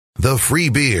The Free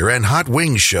Beer and Hot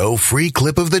Wings Show free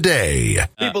clip of the day.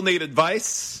 People need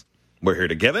advice. We're here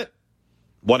to give it.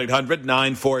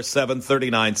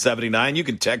 1-800-947-3979. You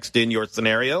can text in your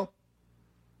scenario.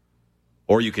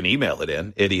 Or you can email it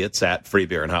in,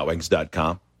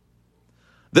 idiots@freebeerandhotwings.com.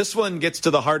 This one gets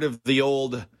to the heart of the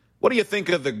old, what do you think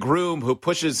of the groom who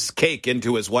pushes cake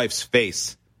into his wife's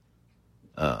face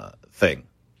thing?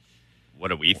 What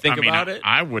do we think about it?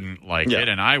 I wouldn't like it,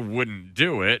 and I wouldn't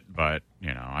do it. But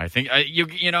I think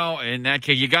you know, in that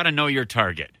case, you got to know your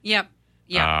target. Yep.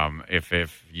 Yeah. If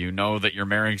you know that you're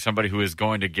marrying somebody who is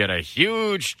going to get a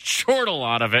huge chortle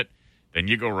out of it, then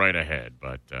you go right ahead.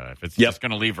 But if it's just going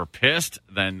to leave her pissed,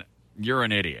 then you're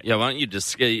an idiot. Yeah. Why don't you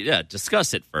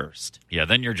discuss it first? Yeah.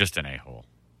 Then you're just an a-hole.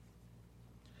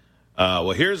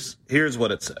 Well, here's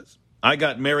what it says. I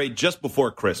got married just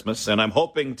before Christmas, and I'm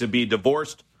hoping to be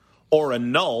divorced or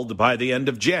annulled by the end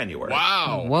of January.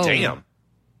 Wow. Whoa. Damn.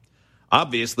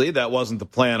 Obviously, that wasn't the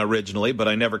plan originally, but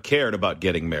I never cared about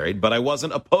getting married, but I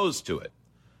wasn't opposed to it.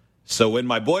 So when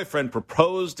my boyfriend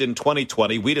proposed in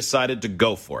 2020, we decided to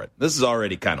go for it. This is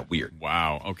already kind of weird.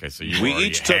 Wow. Okay, so you We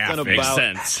each took an Makes about...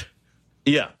 sense.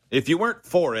 Yeah, if you weren't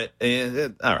for it,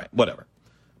 all right, whatever.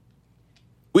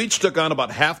 We each took on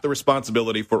about half the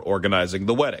responsibility for organizing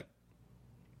the wedding.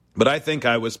 But I think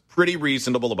I was pretty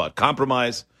reasonable about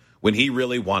compromise when he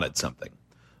really wanted something.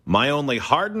 My only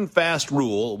hard and fast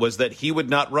rule was that he would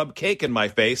not rub cake in my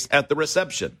face at the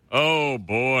reception. Oh,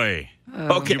 boy.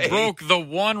 Okay. You broke the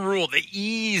one rule, the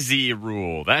easy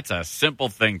rule. That's a simple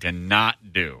thing to not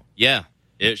do. Yeah,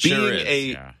 it sure is.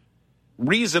 Being a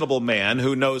reasonable man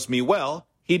who knows me well,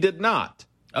 he did not.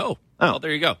 Oh, well,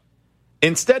 there you go.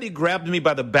 Instead, he grabbed me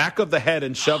by the back of the head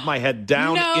and shoved my head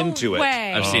down into it.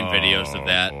 I've seen videos of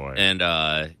that, boy. and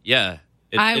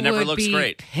it never would looks be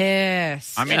great.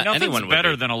 Pissed. I mean, Yeah, anyone nothing's would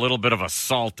better be. than a little bit of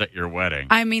assault at your wedding.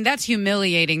 I mean, that's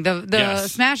humiliating. The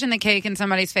Yes. smashing the cake in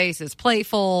somebody's face is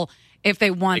playful if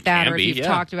they want It that can or be, if you've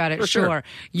yeah, talked about it, for sure.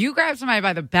 You grab somebody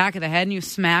by the back of the head and you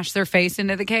smash their face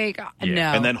into the cake? No.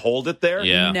 And then hold it there?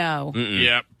 Yeah. No.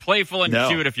 Yeah, playful and No.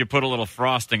 cute if you put a little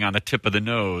frosting on the tip of the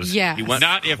nose. Yes. You went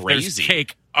Not if there's crazy.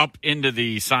 cake up into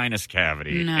the sinus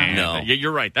cavity. No. And, No.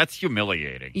 you're right. That's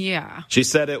humiliating. Yeah. She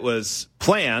said it was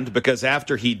planned because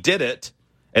after he did it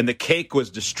and the cake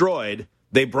was destroyed,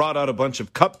 they brought out a bunch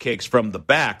of cupcakes from the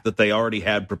back that they already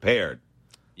had prepared.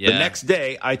 Yeah. The next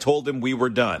day, I told him we were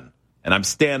done, and I'm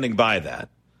standing by that.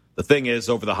 The thing is,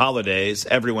 over the holidays,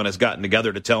 everyone has gotten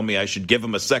together to tell me I should give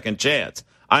him a second chance.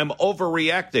 I'm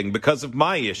overreacting because of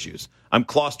my issues. I'm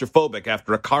claustrophobic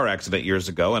after a car accident years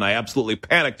ago, and I absolutely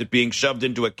panicked at being shoved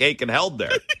into a cake and held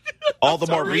there. All the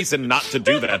more reason not to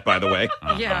do that, by the way.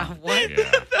 Yeah. What?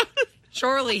 Yeah.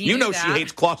 Surely he You knew know that. she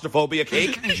hates claustrophobia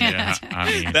cake. Yeah.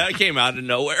 I mean, That came out of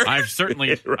nowhere. I've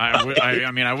certainly,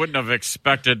 I wouldn't have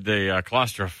expected the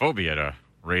claustrophobia to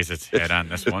raise its head on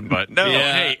this one, but No.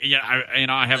 hey,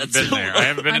 I haven't been there. I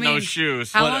haven't been in those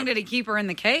shoes. How long did he keep her in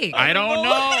the cake? I don't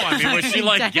know. I mean, was she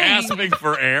like Dang. gasping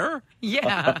for air?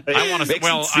 Yeah. I want to. Makes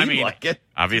Well, it seem I mean, like it.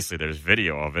 obviously there's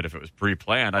video of it. If it was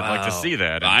pre-planned, I'd like to Wow. see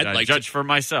that. I'd And, like judge to- for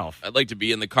myself. I'd like to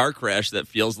be in the car crash that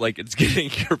feels like it's getting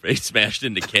your face smashed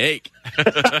into cake.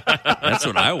 That's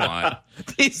what I want.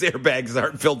 These airbags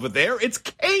aren't filled with air. It's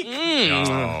cake.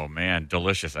 Oh man,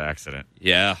 delicious accident.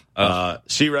 Yeah.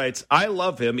 She writes, I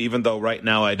love him, even though right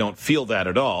now I don't feel that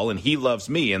at all, and he loves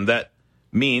me, and that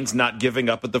means not giving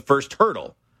up at the first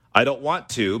hurdle. I don't want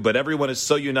to, but everyone is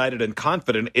so united and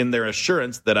confident in their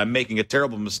assurance that I'm making a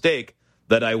terrible mistake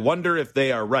that I wonder if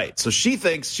they are right. So she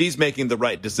thinks she's making the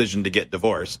right decision to get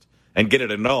divorced and get it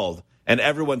annulled, and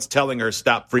everyone's telling her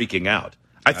stop freaking out.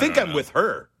 I think I'm with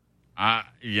her. I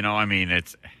mean,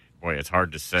 it's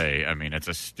hard to say. I mean, it's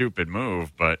a stupid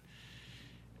move, but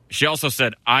she also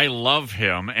said, I love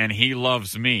him and he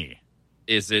loves me.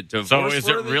 Is it divorce So is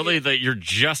it worthy? really that you're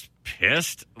just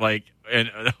pissed,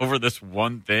 over this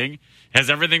one thing? Has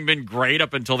everything been great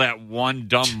up until that one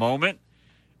dumb moment?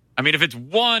 I mean, if it's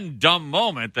one dumb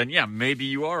moment, then yeah, maybe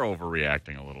you are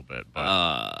overreacting a little bit.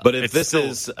 But if It's this still-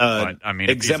 is but, I mean,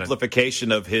 if he's a-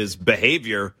 exemplification of his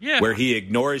behavior, Yeah. where he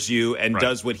ignores you and Right.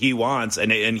 does what he wants,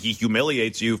 and he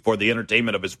humiliates you for the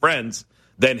entertainment of his friends,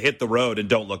 then hit the road and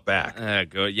don't look back.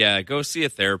 Go see a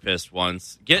therapist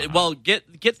once. Get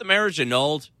the marriage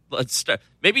annulled. Let's start.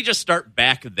 Maybe just start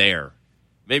back there.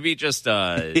 Maybe just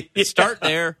start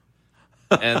there,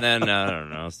 and then I don't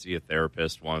know. See a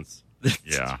therapist once.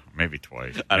 yeah, maybe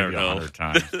twice. I don't maybe know. 100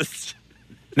 times.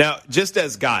 Now, just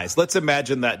as guys, let's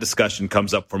imagine that discussion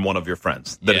comes up from one of your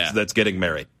friends that's getting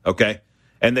married, okay?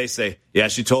 And they say, yeah,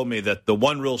 she told me that the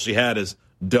one rule she had is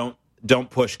don't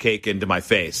push cake into my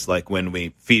face, like when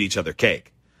we feed each other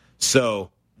cake. So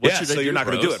What yeah, should so I you're not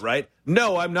going to do Rose? it, right?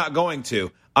 No, I'm not going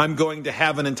to. I'm going to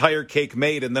have an entire cake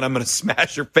made, and then I'm going to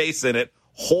smash her face in it,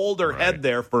 hold her head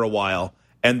there for a while,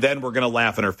 and then we're going to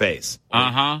laugh in her face.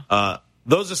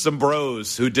 Those are some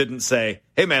bros who didn't say,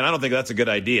 hey, man, I don't think that's a good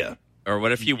idea. Or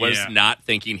what if he was Yeah. not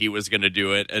thinking he was going to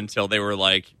do it until they were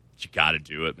like, you got to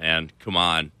do it, man. Come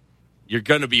on. You're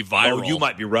going to be viral. Oh, you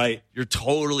might be right. You're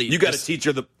totally. You got to just- teach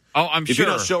her the... Oh, I'm If sure.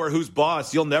 you don't show her who's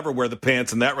boss, you'll never wear the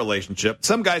pants in that relationship.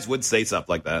 Some guys would say stuff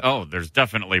like that. Oh, there's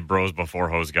definitely bros before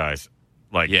hose guys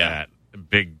like Yeah. that.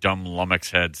 Big, dumb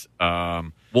lummox heads.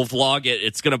 We'll vlog it.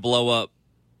 It's going to blow up.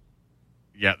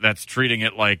 Yeah, that's treating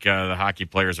it like the hockey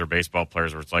players or baseball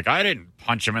players where it's like, I didn't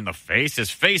punch him in the face. His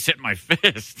face hit my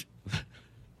fist.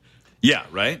 Yeah,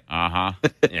 right? Uh-huh.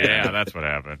 Yeah, that's what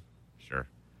happened. Sure.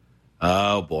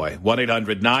 Oh, boy.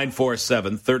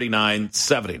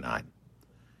 1-800-947-3979.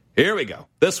 Here we go.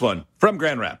 This one from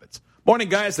Grand Rapids. Morning,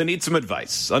 guys. I need some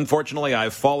advice. Unfortunately,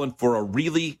 I've fallen for a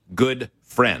really good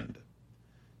friend.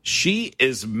 She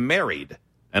is married,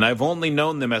 and I've only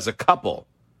known them as a couple.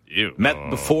 Ew. Met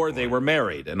before they were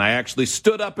married, and I actually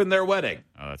stood up in their wedding.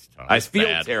 Oh, that's tough. I feel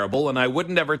bad. terrible, and I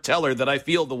wouldn't ever tell her that I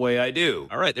feel the way I do.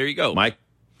 All right, there you go. My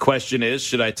question is,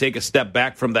 should I take a step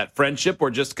back from that friendship or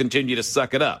just continue to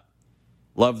suck it up?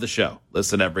 Love the show.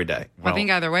 Listen every day. I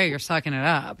think either way, you're sucking it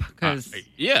up because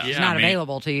yeah. it's yeah, not I mean,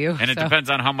 available to you. And it so. depends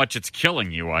on how much it's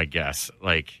killing you, I guess.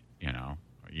 Like,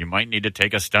 you might need to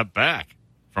take a step back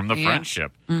from the Yeah.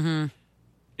 friendship.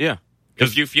 Yeah.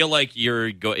 If you feel like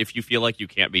if you feel like you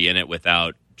can't be in it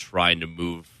without trying to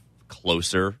move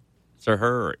closer to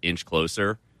her or inch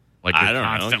closer, Like I you're don't know,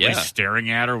 constantly yeah.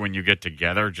 staring at her when you get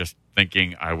together, just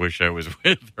thinking, I wish I was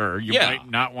with her. You Yeah.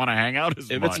 might not want to hang out as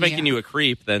if much. it's making you a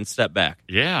creep, then step back.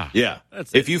 yeah. Yeah.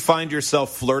 That's If you find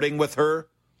yourself flirting with her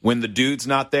when the dude's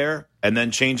not there and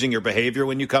then changing your behavior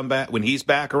when you come back, when he's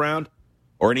back around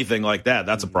or anything like that,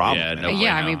 that's a problem. Yeah, man. no.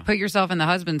 Yeah, I no. mean, put yourself in the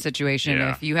husband situation.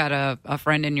 Yeah. If you had a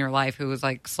friend in your life who was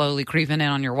like slowly creeping in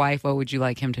on your wife, what would you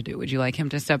like him to do? Would you like him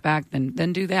to step back?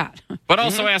 Then do that. But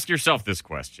also ask yourself this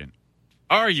question.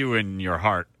 Are you in your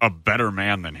heart a better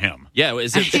man than him? Yeah,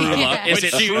 is it true love? Is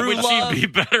it true would love? she be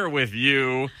better with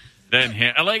you than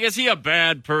him? Like, is he a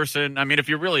bad person? I mean, if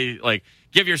you really,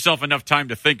 give yourself enough time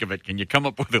to think of it, can you come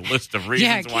up with a list of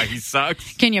reasons Yeah. why he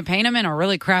sucks? Can you paint him in a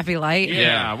really crappy light?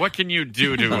 Yeah. What can you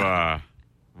do to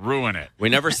ruin it? We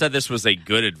never said this was a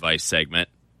good advice segment.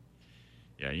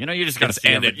 Yeah, you just got to It's see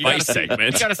an every- you gotta advice see-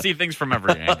 segment. You got to see things from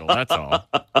every angle. That's all.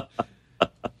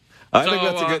 I think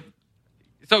that's a good.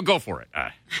 So go for it.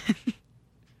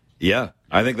 Yeah,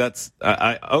 I think that's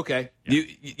okay. Yeah.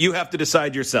 You have to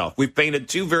decide yourself. We've painted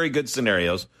two very good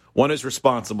scenarios. One is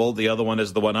responsible. The other one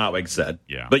is the one Hotwig said.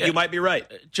 Yeah. But you might be right.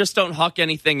 Just don't huck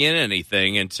anything in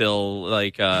anything until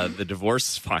the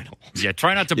divorce is final. Yeah,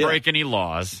 try not to Yeah. break any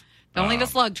laws. Don't leave a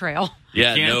slug trail.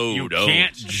 Yeah, You don't.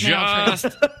 can't Snail just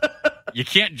you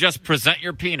can't just present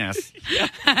your penis.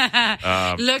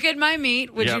 Look at my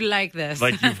meat. Would yep. you like this?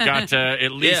 Like you've got to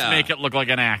at least Yeah. make it look like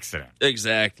an accident.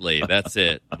 Exactly. That's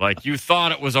it. Like you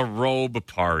thought it was a robe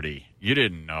party. You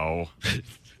didn't know.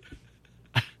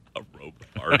 A robe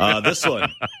party. This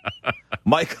one,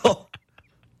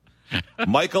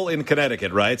 Michael in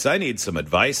Connecticut writes, I need some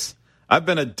advice. I've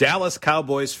been a Dallas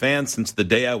Cowboys fan since the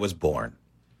day I was born.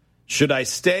 Should I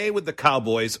stay with the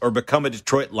Cowboys or become a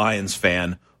Detroit Lions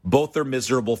fan? Both are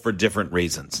miserable for different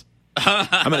reasons.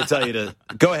 I'm going to tell you to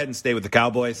go ahead and stay with the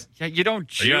Cowboys. Yeah, you don't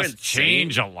Are you just insane?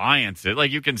 change alliances.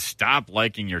 Like you can stop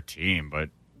liking your team, but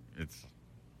it's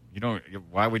you don't.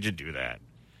 Why would you do that?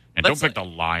 And Let's- don't pick the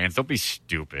Lions. Don't be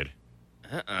stupid.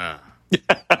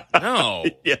 No.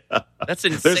 Yeah. That's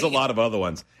insane. There's a lot of other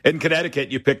ones. In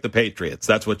Connecticut, you pick the Patriots.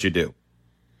 That's what you do.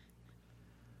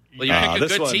 Well, you pick a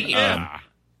this good one, team. Yeah.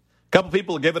 A couple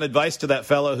people have given advice to that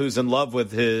fellow who's in love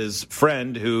with his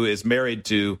friend who is married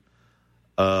to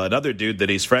another dude that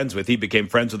he's friends with. He became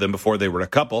friends with him before they were a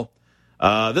couple.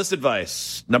 This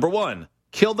advice, number one,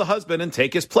 kill the husband and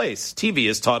take his place. TV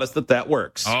has taught us that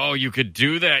works. Oh, you could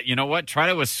do that. You know what? Try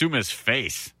to assume his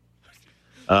face.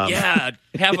 Yeah,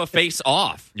 have a face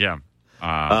off. Yeah.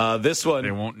 This one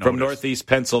they won't from notice. Northeast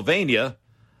Pennsylvania.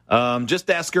 Just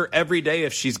ask her every day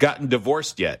if she's gotten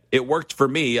divorced yet. It worked for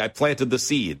me. I planted the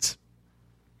seeds.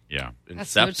 Yeah. That's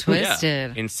so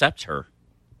twisted. Yeah. Incept her.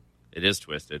 It is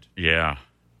twisted. Yeah.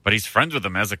 But he's friends with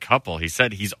them as a couple. He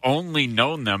said he's only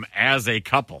known them as a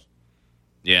couple.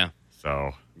 Yeah.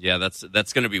 So, Yeah, that's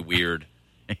going to be weird.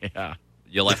 yeah.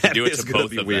 You'll have to do That it is to gonna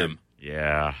both be of weird. them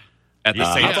Yeah. at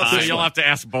the same how about So this time. you'll one? have to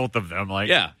ask both of them, like,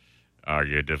 Yeah, are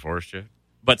you divorced yet?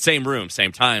 but same room,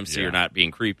 same time, so Yeah. you're not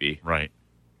being creepy. Right.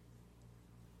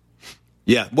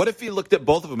 Yeah. What if he looked at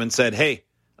both of them and said, hey,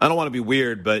 I don't want to be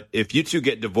weird, but if you two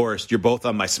get divorced, you're both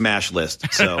on my smash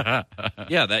list. So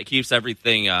Yeah, that keeps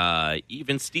everything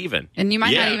even Steven. And you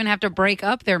might Yeah. not even have to break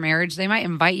up their marriage. They might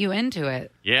invite you into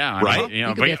it. Yeah, I Right? mean, you know,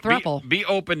 You could be a throuple. be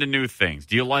open to new things.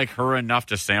 Do you like her enough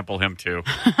to sample him too?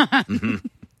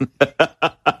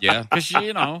 Yeah. Because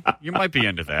you know you might be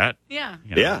into that. Yeah.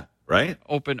 You know, yeah, right?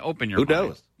 open your. Who mind.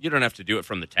 knows? You don't have to do it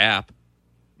from the tap.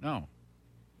 No.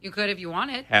 You could if you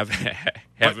wanted. Have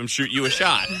him shoot you a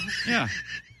shot. Yeah.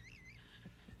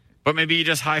 But maybe you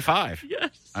just high five.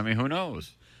 Yes. I mean, who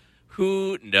knows?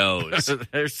 Who knows?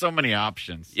 There's so many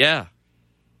options. Yeah.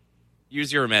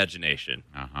 Use your imagination.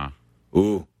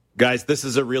 Ooh, guys, this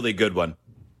is a really good one.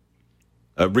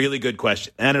 A really good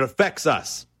question, and it affects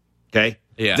us. Okay.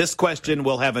 Yeah. This question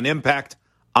will have an impact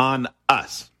on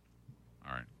us.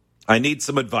 All right. I need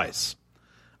some advice.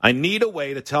 I need a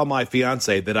way to tell my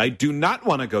fiance that I do not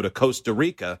want to go to Costa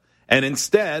Rica and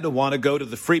instead want to go to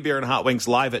the Free Beer and Hot Wings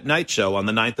Live at Night show on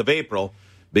the 9th of April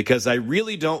because I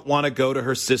really don't want to go to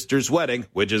her sister's wedding,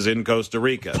 which is in Costa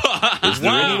Rica. Is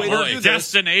there any way to Her do this?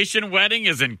 destination wedding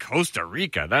is in Costa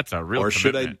Rica. That's a real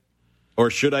commitment. Or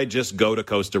should I just go to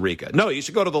Costa Rica? No, you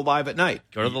should go to the Live at Night.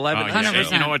 Go to the Live at Oh, Night yeah.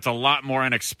 show. You know, it's a lot more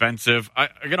inexpensive. I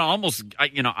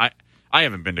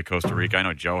haven't been to Costa Rica. I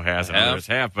know Joe has and others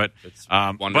have, but It's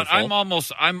but wonderful.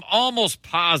 I'm almost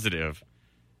positive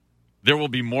there will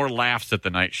be more laughs at the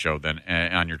night show than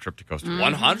on your trip to Costa Rica.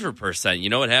 100%.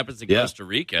 You know what happens in Yeah. Costa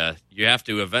Rica? You have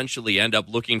to eventually end up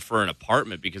looking for an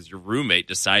apartment because your roommate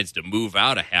decides to move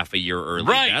out a half a year early.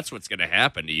 Right. That's what's going to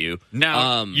happen to you.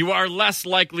 Now, you are less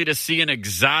likely to see an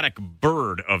exotic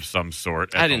bird of some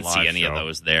sort. At I the didn't see live any show. of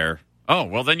those there. Oh,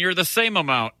 well, then you're the same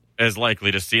amount as likely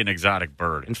to see an exotic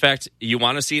bird. In fact, you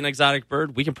want to see an exotic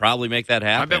bird? We can probably make that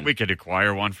happen. I bet we could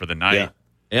acquire one for the night. Yeah.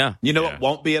 Yeah. You know Yeah. what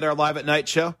won't be at our Live at Night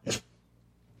show?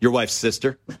 Your wife's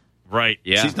sister. Right.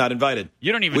 Yeah. She's not invited.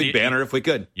 You don't even We'd need- ban her if we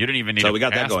could. You don't even need So a we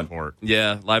got that going. passport.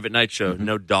 Yeah. Live at Night show.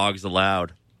 No dogs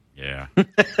allowed. Yeah.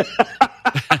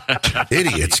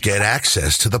 Idiots get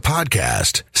access to the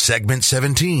podcast, segment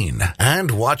 17,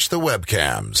 and watch the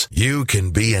webcams. You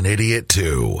can be an idiot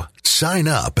too. Sign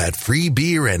up at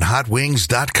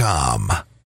freebeerandhotwings.com.